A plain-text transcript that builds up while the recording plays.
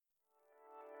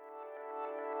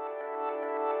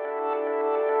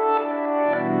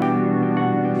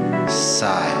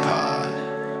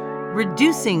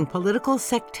Reducing political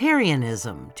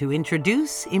sectarianism to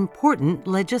introduce important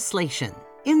legislation.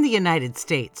 In the United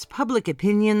States, public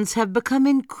opinions have become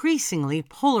increasingly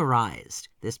polarized.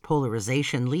 This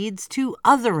polarization leads to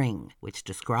othering, which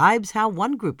describes how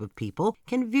one group of people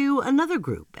can view another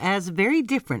group as very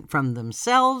different from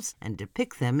themselves and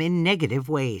depict them in negative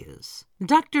ways.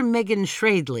 Dr. Megan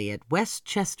Schradley at West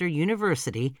Chester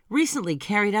University recently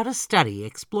carried out a study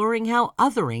exploring how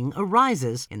othering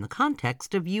arises in the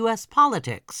context of U.S.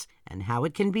 politics and how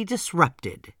it can be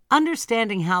disrupted.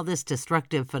 Understanding how this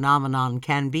destructive phenomenon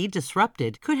can be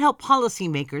disrupted could help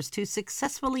policymakers to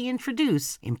successfully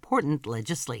introduce important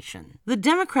legislation. The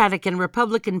Democratic and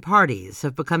Republican parties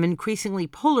have become increasingly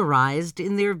polarized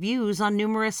in their views on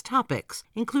numerous topics,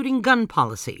 including gun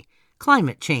policy,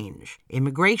 climate change,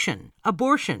 immigration,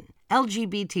 abortion,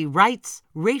 LGBT rights,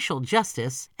 racial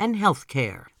justice, and health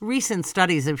care. Recent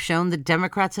studies have shown that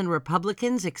Democrats and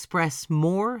Republicans express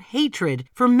more hatred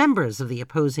for members of the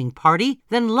opposing party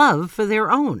than love for their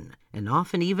own, and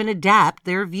often even adapt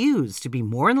their views to be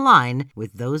more in line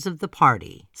with those of the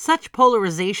party. Such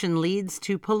polarization leads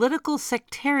to political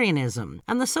sectarianism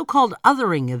and the so-called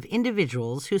othering of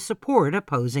individuals who support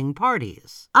opposing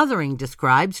parties. Othering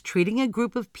describes treating a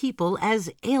group of people as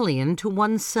alien to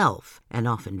oneself and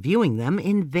often viewing them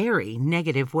in very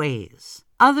negative ways.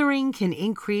 Othering can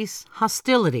increase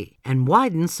hostility and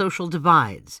widen social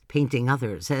divides, painting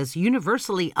others as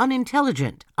universally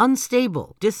unintelligent,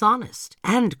 unstable, dishonest,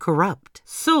 and corrupt,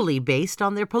 solely based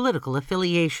on their political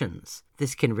affiliations.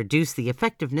 This can reduce the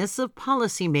effectiveness of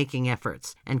policy-making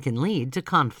efforts and can lead to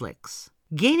conflicts.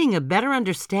 Gaining a better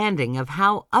understanding of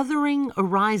how othering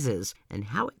arises and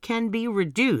how it can be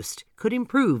reduced could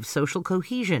improve social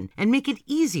cohesion and make it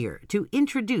easier to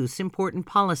introduce important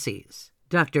policies.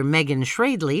 Dr. Megan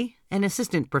Schradley, an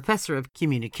assistant professor of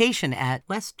communication at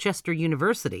West Chester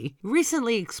University,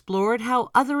 recently explored how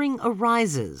othering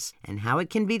arises and how it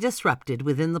can be disrupted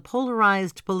within the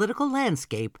polarized political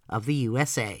landscape of the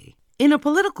USA. In a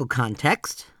political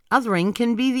context, othering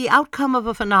can be the outcome of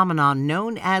a phenomenon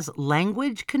known as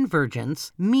language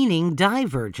convergence, meaning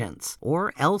divergence,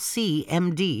 or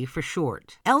LCMD for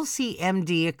short.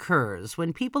 LCMD occurs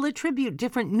when people attribute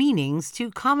different meanings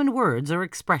to common words or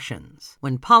expressions.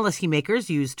 When policymakers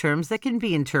use terms that can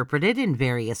be interpreted in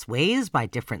various ways by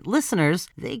different listeners,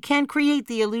 they can create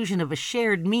the illusion of a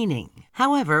shared meaning.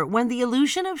 However, when the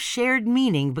illusion of shared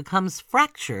meaning becomes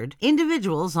fractured,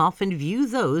 individuals often view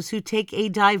those who take a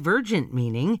divergent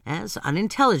meaning as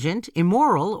unintelligent,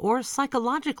 immoral, or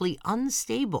psychologically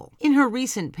unstable. In her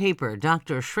recent paper,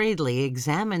 Dr. Schradley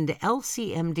examined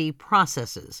LCMD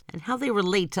processes and how they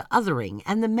relate to othering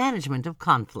and the management of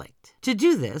conflict. To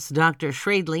do this, Dr.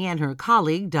 Schradley and her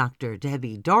colleague, Dr.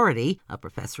 Debbie Doherty, a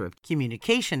professor of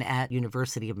communication at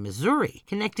University of Missouri,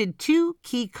 connected two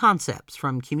key concepts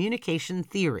from communication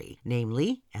theory,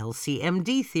 namely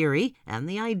LCMD theory and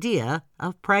the idea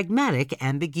of pragmatic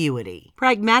ambiguity.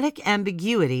 Pragmatic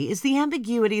ambiguity is the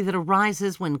ambiguity that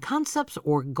arises when concepts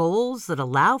or goals that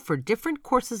allow for different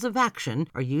courses of action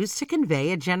are used to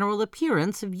convey a general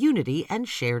appearance of unity and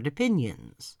shared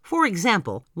opinions. For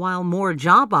example, while more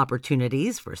job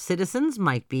opportunities for citizens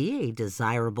might be a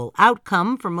desirable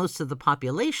outcome for most of the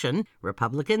population,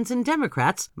 Republicans and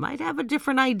Democrats might have a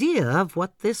different idea of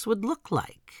what this would look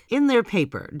like. In their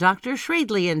paper, Dr.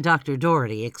 Schradley and Dr.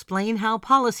 Doherty explain how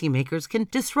policymakers can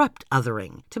disrupt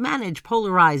othering to manage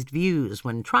polarized views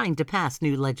when trying to pass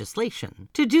new legislation.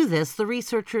 To do this, the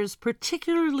researchers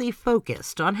particularly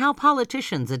focused on how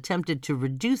politicians attempted to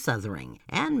reduce othering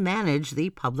and manage the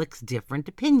public's different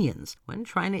opinions when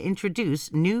trying to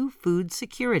introduce new food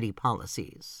security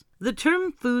policies. The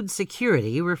term food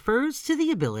security refers to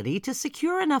the ability to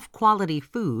secure enough quality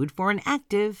food for an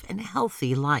active and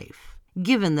healthy life.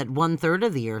 Given that 1/3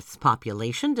 of the Earth's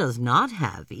population does not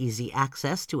have easy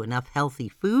access to enough healthy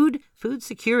food, food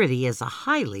security is a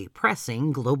highly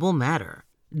pressing global matter.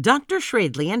 Dr.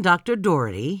 Schradley and Dr.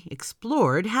 Doherty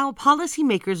explored how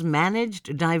policymakers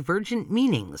managed divergent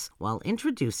meanings while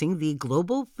introducing the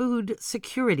Global Food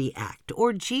Security Act,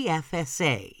 or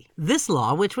GFSA. This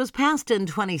law, which was passed in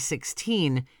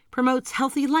 2016, promotes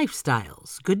healthy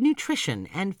lifestyles, good nutrition,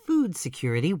 and food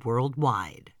security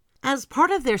worldwide. As part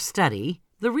of their study,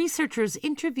 The researchers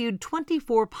interviewed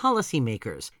 24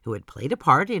 policymakers who had played a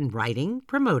part in writing,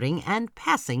 promoting, and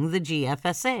passing the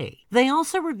GFSA. They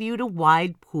also reviewed a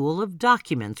wide pool of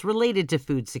documents related to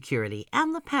food security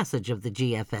and the passage of the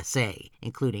GFSA,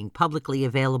 including publicly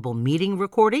available meeting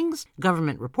recordings,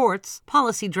 government reports,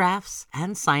 policy drafts,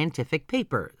 and scientific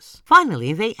papers.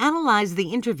 Finally, they analyzed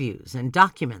the interviews and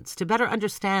documents to better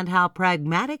understand how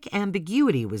pragmatic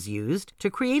ambiguity was used to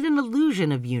create an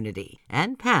illusion of unity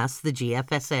and pass the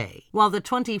GFSA. While the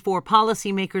 24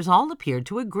 policymakers all appeared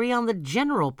to agree on the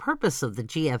general purpose of the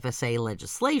GFSA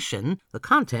legislation, the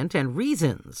content and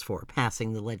reasons for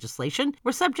passing the legislation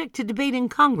were subject to debate in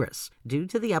Congress due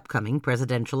to the upcoming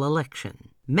presidential election.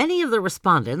 Many of the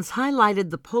respondents highlighted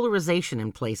the polarization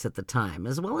in place at the time,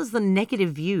 as well as the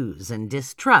negative views and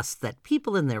distrust that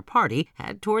people in their party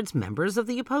had towards members of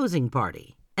the opposing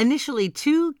party. Initially,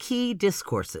 two key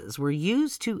discourses were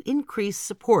used to increase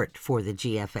support for the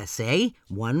GFSA.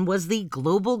 One was the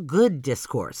global good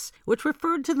discourse, which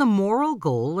referred to the moral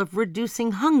goal of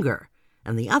reducing hunger,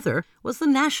 and the other was the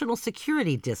national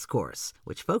security discourse,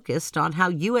 which focused on how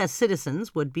U.S.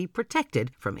 citizens would be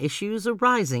protected from issues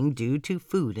arising due to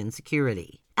food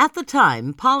insecurity. At the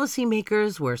time,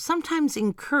 policymakers were sometimes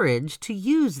encouraged to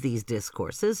use these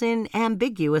discourses in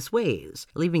ambiguous ways,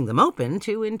 leaving them open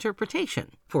to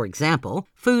interpretation. For example,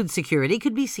 food security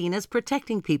could be seen as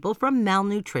protecting people from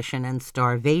malnutrition and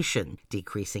starvation,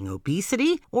 decreasing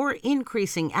obesity, or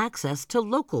increasing access to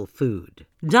local food.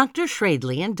 Dr.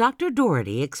 Schradley and Dr.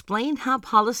 Doherty explained how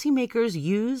policymakers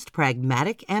used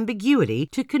pragmatic ambiguity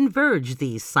to converge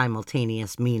these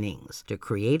simultaneous meanings, to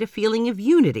create a feeling of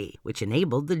unity, which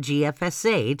enabled the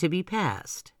GFSA to be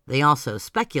passed. They also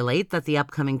speculate that the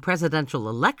upcoming presidential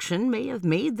election may have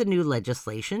made the new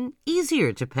legislation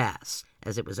easier to pass,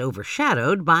 as it was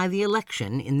overshadowed by the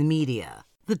election in the media.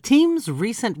 The team's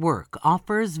recent work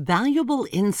offers valuable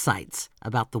insights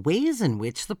about the ways in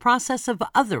which the process of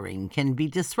othering can be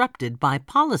disrupted by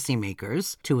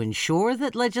policymakers to ensure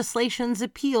that legislations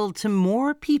appeal to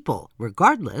more people,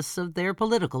 regardless of their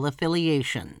political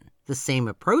affiliation. The same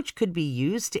approach could be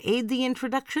used to aid the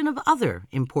introduction of other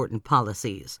important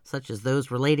policies, such as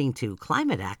those relating to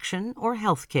climate action or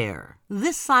health care.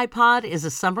 This SciPod is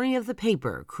a summary of the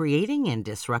paper Creating and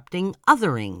Disrupting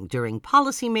Othering During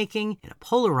Policymaking in a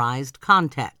Polarized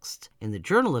Context in the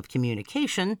Journal of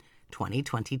Communication,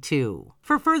 2022.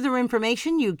 For further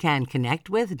information, you can connect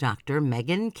with Dr.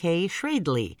 Megan K.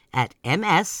 Schradley at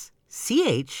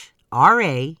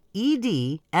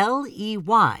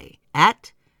MSCHRAEDLEY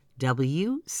at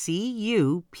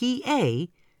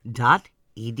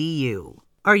WCUPA.edu.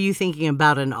 Are you thinking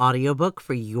about an audiobook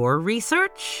for your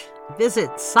research? Visit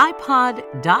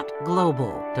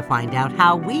scipod.global to find out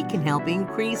how we can help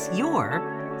increase your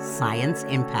science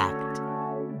impact.